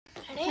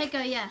Okay, go,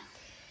 yeah.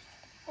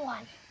 1.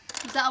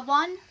 Is that a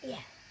 1? Yeah.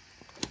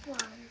 1.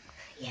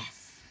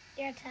 Yes.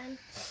 Your turn.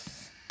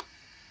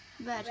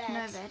 Red. Red. No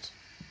red.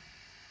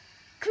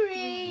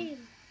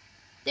 Green.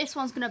 This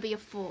one's going to be a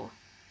 4.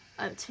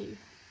 Oh, 2.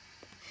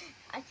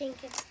 I think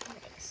it's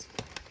mixed.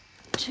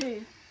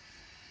 2.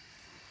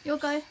 You'll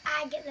go.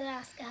 I get the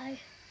last go.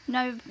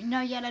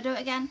 No yellow, do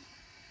it again.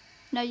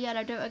 No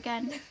yellow, do it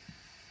again.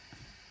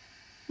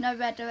 No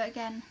red, do it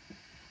again.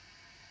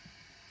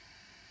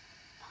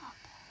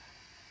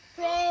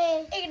 3.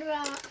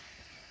 Ignore.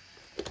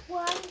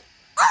 1.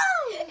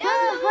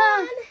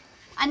 Oh!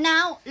 And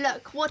now,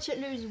 look, watch it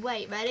lose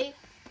weight. Ready?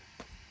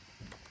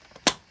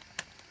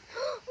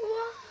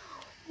 Wow.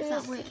 Is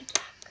that weird?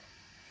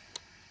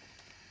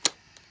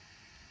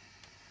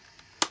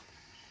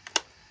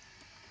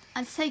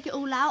 And to take it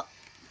all out,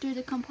 do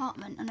the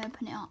compartment and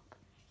open it up.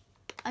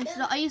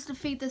 I used to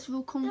feed this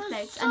raw cornflakes,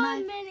 There's so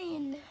many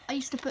in there. I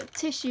used to put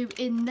tissue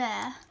in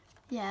there.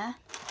 Yeah.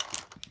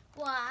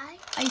 Why?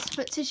 I used to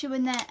put tissue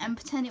in there and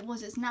pretend it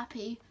was its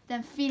nappy,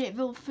 then feed it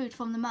real food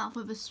from the mouth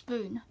with a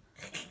spoon.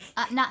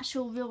 A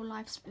natural, real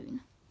life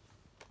spoon.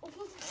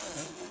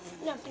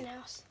 Nothing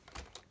else.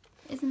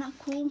 Isn't that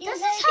cool? Does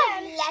this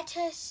have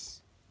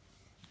lettuce?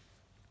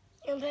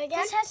 You want to play again?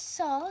 This has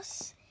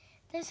sauce.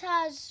 This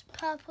has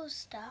purple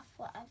stuff,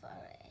 whatever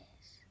it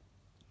is.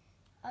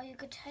 Oh, you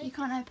could take You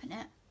can't open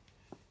it.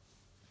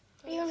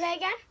 You want to play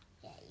again?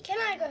 Yeah. Can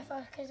I go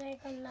first? Because I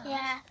can last.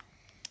 Yeah.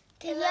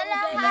 The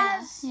yellow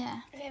has...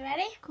 Yeah. Okay,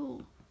 ready?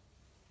 Cool.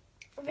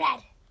 Red.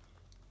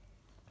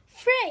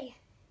 3.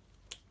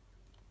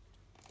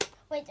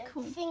 Wait, the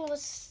Cool. thing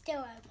was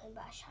still open,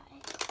 but I shut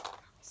it.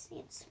 I see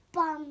its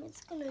bum.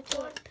 It's going to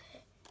do it.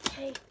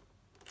 2.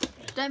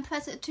 Don't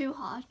press it too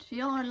hard. You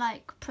don't want to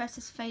like press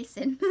his face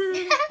in. 2.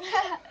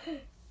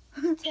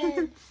 I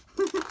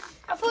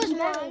thought it was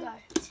mango.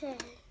 2.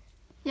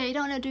 Yeah, you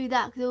don't want to do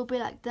that because it will be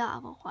like that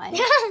otherwise.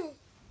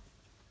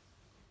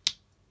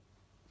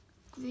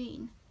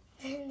 Green.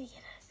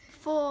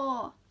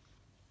 4.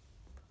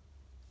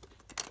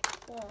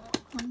 4.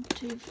 1,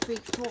 2, 3,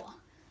 4.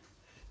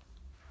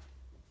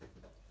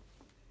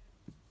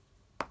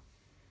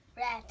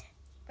 Red.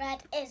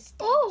 Red is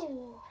danger.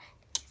 Ooh.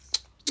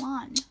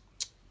 1.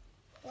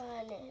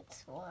 1.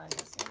 It's 1,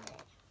 isn't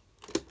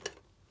it?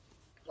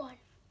 1.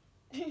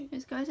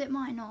 Let's go. Is it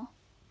mine or?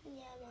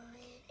 Yeah,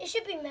 mine. It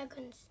should be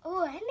Megan's.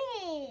 Oh,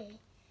 any.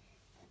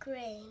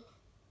 Green.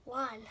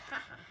 1.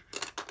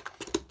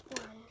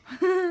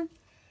 1.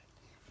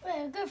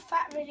 Well, go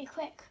fat really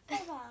quick.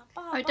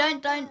 Oh,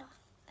 don't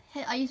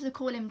hit. I used to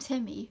call him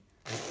Timmy.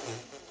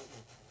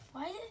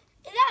 Why is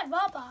that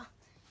rubber?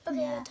 Okay,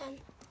 Yeah. your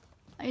turn.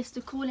 I used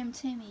to call him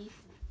Timmy.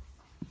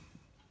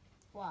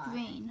 Why?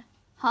 Green.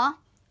 Huh?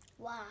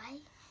 Why?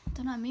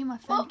 Don't know. Me and my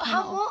friend came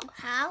up. What?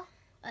 How?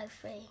 Oh,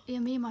 3. Yeah,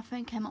 me and my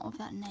friend came up with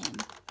that name.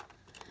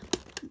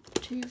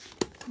 2,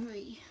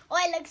 3. Oh,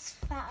 it looks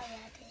fat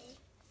already.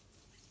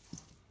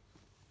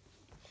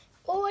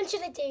 What one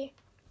should I do?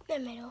 The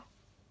middle.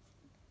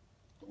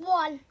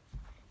 1.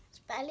 Its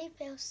belly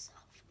feels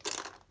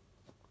soft.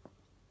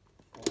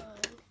 1.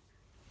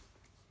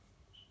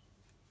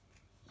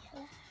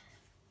 Yellow.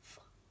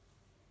 4.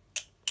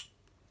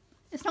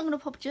 It's not gonna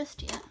pop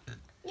just yet.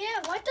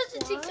 Yeah, why does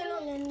it take so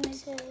long? 1,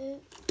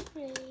 2,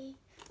 3,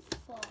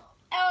 4.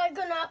 Oh, I've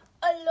gone up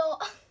a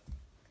lot.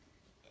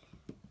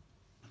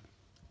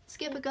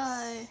 Skip a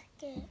go.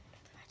 Good.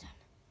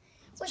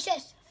 What's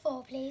this?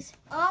 4, please.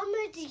 Oh,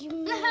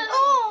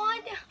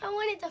 I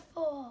wanted the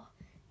 4.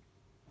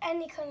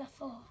 Any colour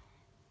 4.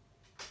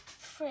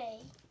 3.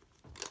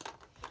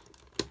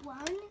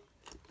 1,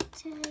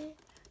 2,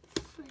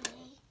 3.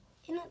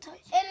 You're not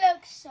touching. It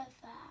looks so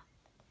fat.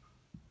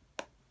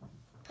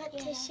 Put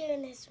tissue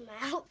in his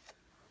mouth.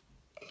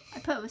 I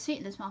put a receipt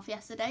in his mouth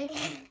yesterday.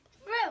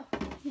 Real?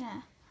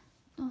 Yeah.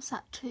 What's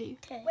that? 2.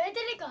 Where did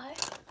it go?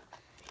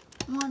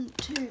 1,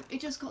 2. It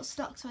just got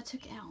stuck, so I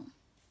took it out.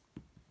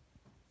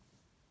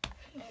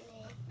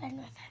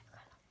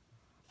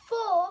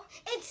 4.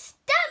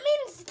 That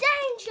means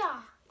danger.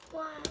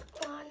 1,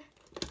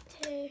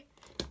 2,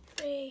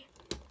 3,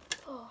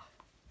 4.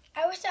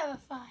 I wish I were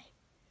 5.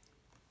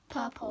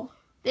 Purple.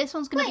 This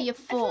one's gonna be a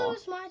 4. I thought it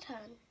was my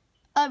turn.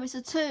 Oh, it's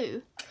a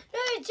 2. No,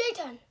 it's your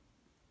turn.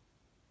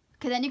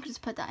 Okay, then you can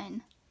just put that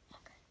in.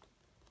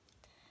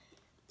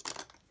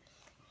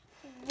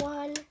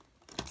 1,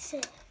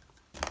 2.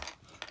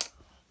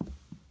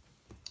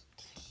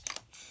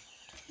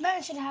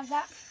 Ben should have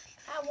that.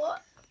 At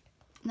what?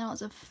 Now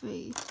it's a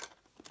 3.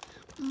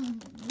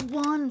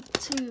 1,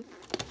 2,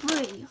 3.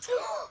 If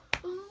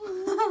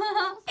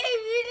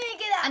you didn't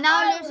get that, And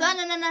now it looks.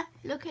 No.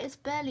 Look at its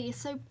belly. It's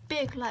so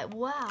big. Like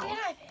wow. Can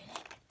I feel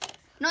it?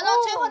 No,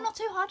 not too hard. Not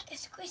too hard.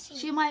 It's squishy.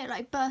 She might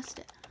like burst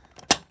it.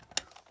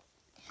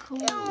 Cool.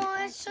 Oh,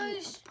 it's so.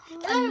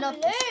 I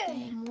love this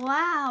game.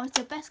 Wow, it's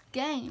the best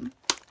game.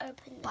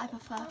 Open But I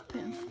prefer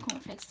putting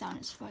cornflakes down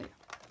its throat.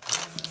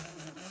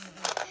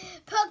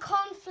 Put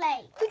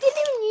cornflakes. We didn't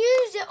even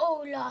use it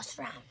all last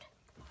round.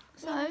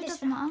 So it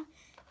doesn't matter.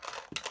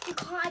 You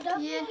can't. I don't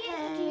think you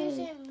could use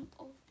Yay. it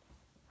all.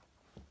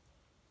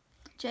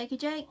 Jakey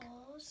Jake.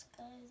 Balls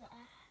go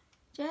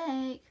there.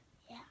 Jake.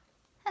 Yeah.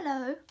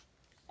 Hello.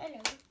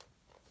 Hello.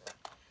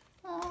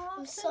 Oh,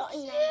 I'm so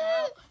sorting cute.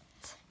 that out.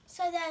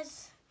 So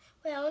there's,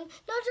 well,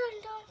 no.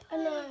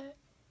 Oh no.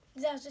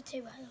 There's the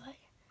 2 by the way.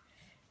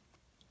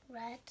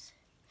 Red.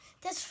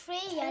 There's 3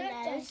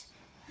 yellows.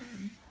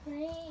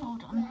 3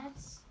 Hold on.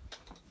 reds.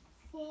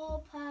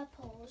 4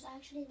 purples.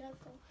 Actually, no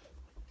 4.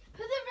 Put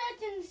the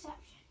red in the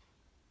section.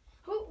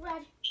 Oh,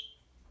 red.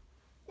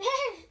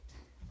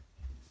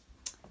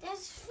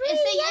 There's 3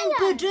 It's eating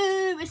yellows.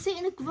 Badoo. It's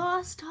eating a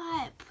grass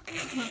type. They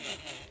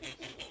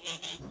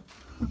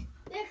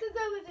could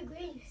go with the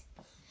greens.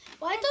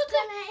 Why don't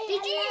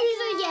did you use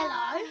a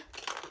yellow?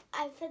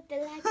 I put the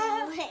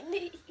Lego in.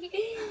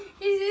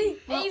 He's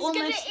Well, gonna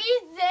almost-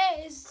 eat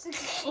this.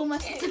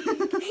 Almost. I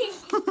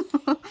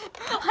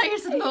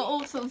guess it's not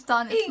all sorts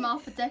done its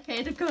mouth a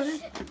decade ago.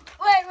 Wait,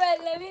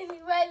 let me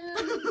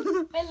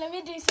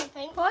do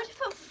something. Why'd you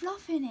put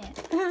fluff in it?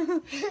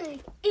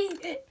 Eat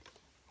it.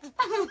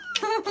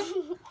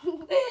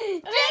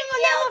 Drink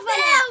your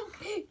milk.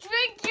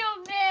 Drink your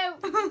milk.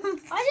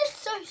 I'm just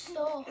so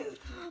sore.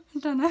 I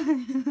don't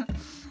know.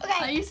 I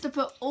Okay, used to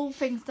put all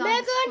things down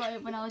Megan, its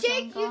throat when I was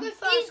Jake, younger. you go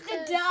first. Use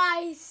the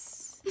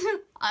dice.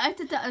 I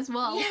did that as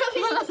well. No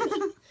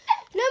more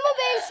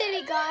being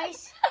silly,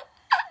 guys.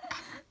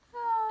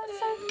 Oh,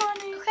 so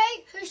funny. Okay,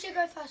 who should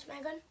go first,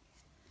 Megan?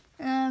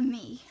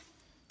 Me.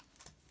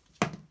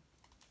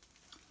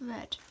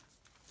 Red.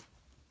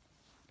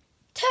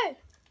 2.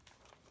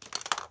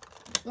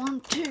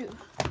 1, 2. Don't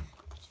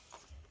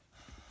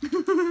look at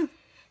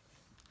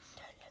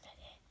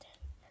it.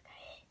 Don't look at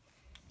it.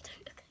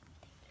 Don't look at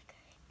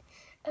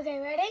it. Okay,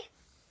 ready?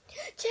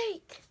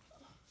 Jake.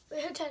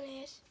 Wait, who turn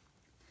it is?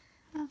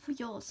 For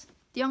yours.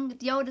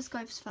 The oldest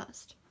goes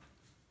first.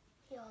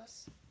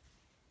 Yours.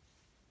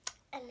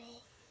 And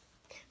me.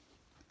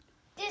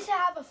 This I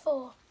had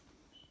before.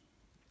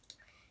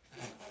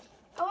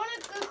 I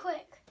want to go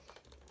quick.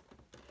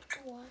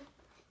 1,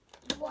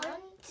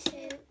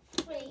 2,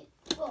 3,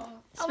 4.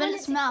 Smell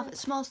its mouth. It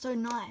smells so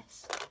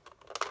nice.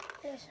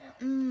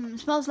 It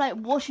smells like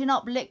washing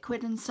up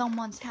liquid in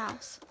someone's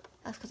house.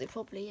 That's because it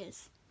probably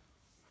is.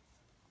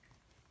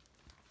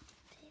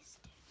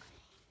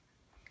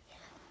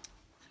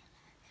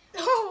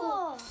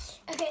 Oh.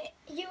 Okay,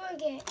 you will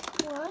get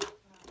 1,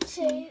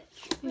 2,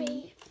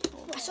 3,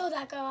 4. I saw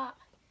that go up.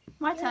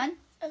 My turn.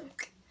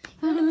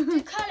 You want to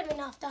do colouring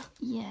after?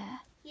 Yeah.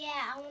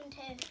 Yeah, I want to.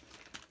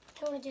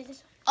 I want to do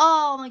this one.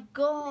 Oh my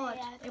god.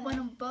 Yeah, It went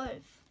on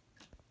both.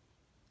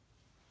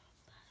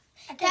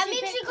 That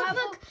means you can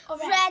put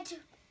red,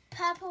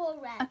 purple or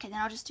red. Okay, then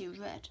I'll just do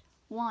red.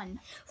 1.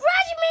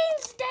 Red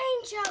means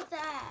danger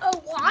there. Oh,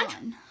 1?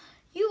 1.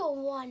 You are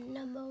 1,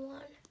 number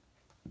 1.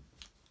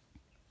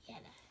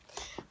 Yellow.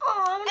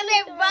 Oh, and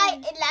then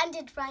right, it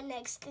landed right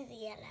next to the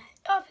yellow.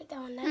 I'll pick that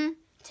one then.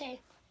 2.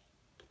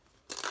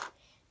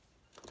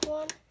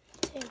 1,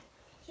 2.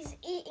 He's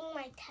eating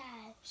my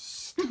tail.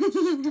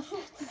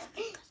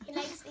 He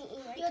likes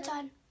eating my tail. Your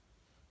turn.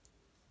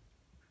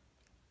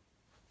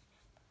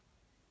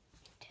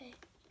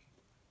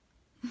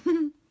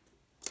 2.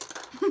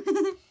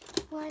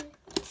 1,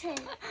 2.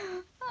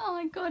 Oh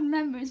my god,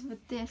 memories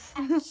with this.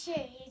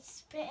 Actually,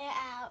 spit it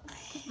out.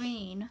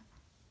 Green.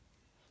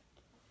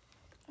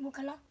 What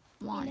colour?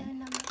 1.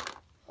 Number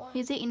 1.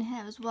 He's eating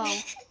hair as well.